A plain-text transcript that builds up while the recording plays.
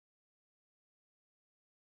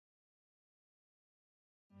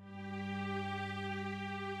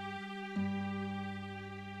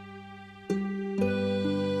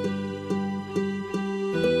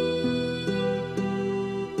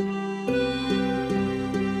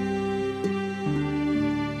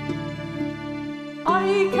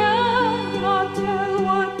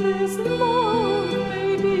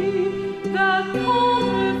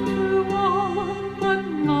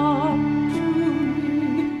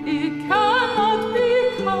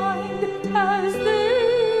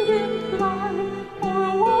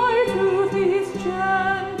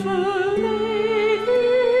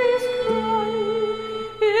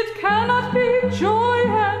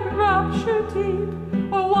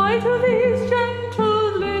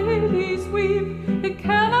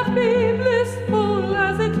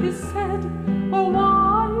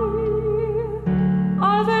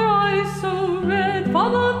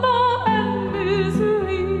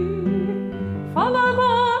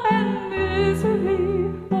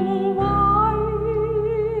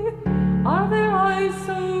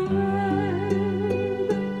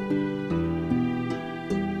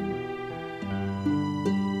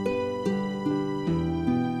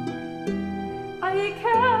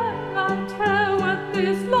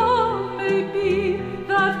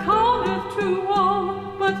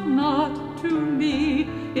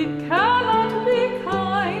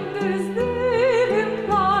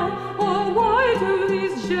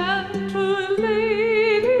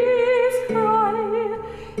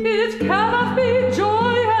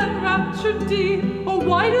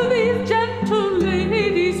why do these gentle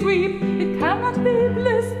ladies weep? It cannot be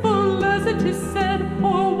blissful as it is said,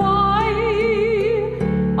 or why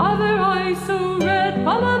are their eyes so red?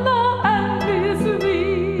 Fa-la-la and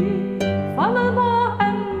misery, fa-la-la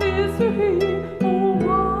and misery. Oh,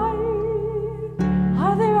 why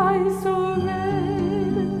are their eyes so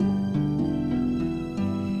red?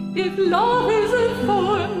 If love is a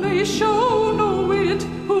thorn, they show no wit,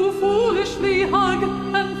 who foolishly hug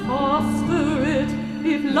and foster it.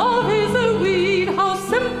 If love is a weed, how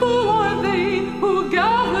simple are they, who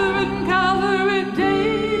gather and gather it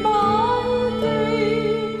day by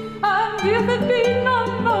day. And if it be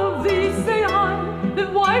none of these, say I, then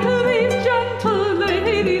why do these gentle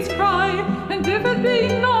ladies cry? And if it be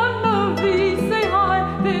none of these, say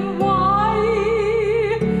I, then why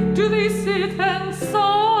do they sit and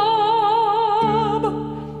sob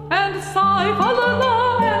and sigh? Fa-la-la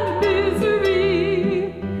and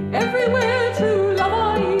misery, everywhere to love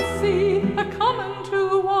I see, a common to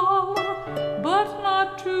all, but not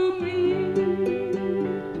to me.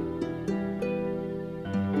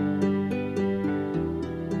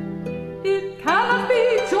 It cannot be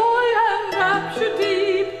joy and rapture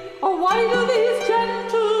deep, or why do these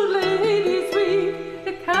gentle ladies weep?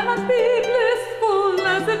 It cannot be blissful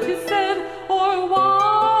as it is said, or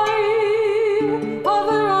why are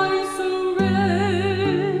their eyes so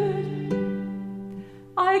red?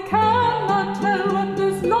 I cannot tell what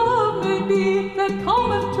this love may be, that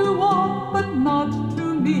cometh to all, but not to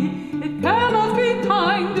me. It cannot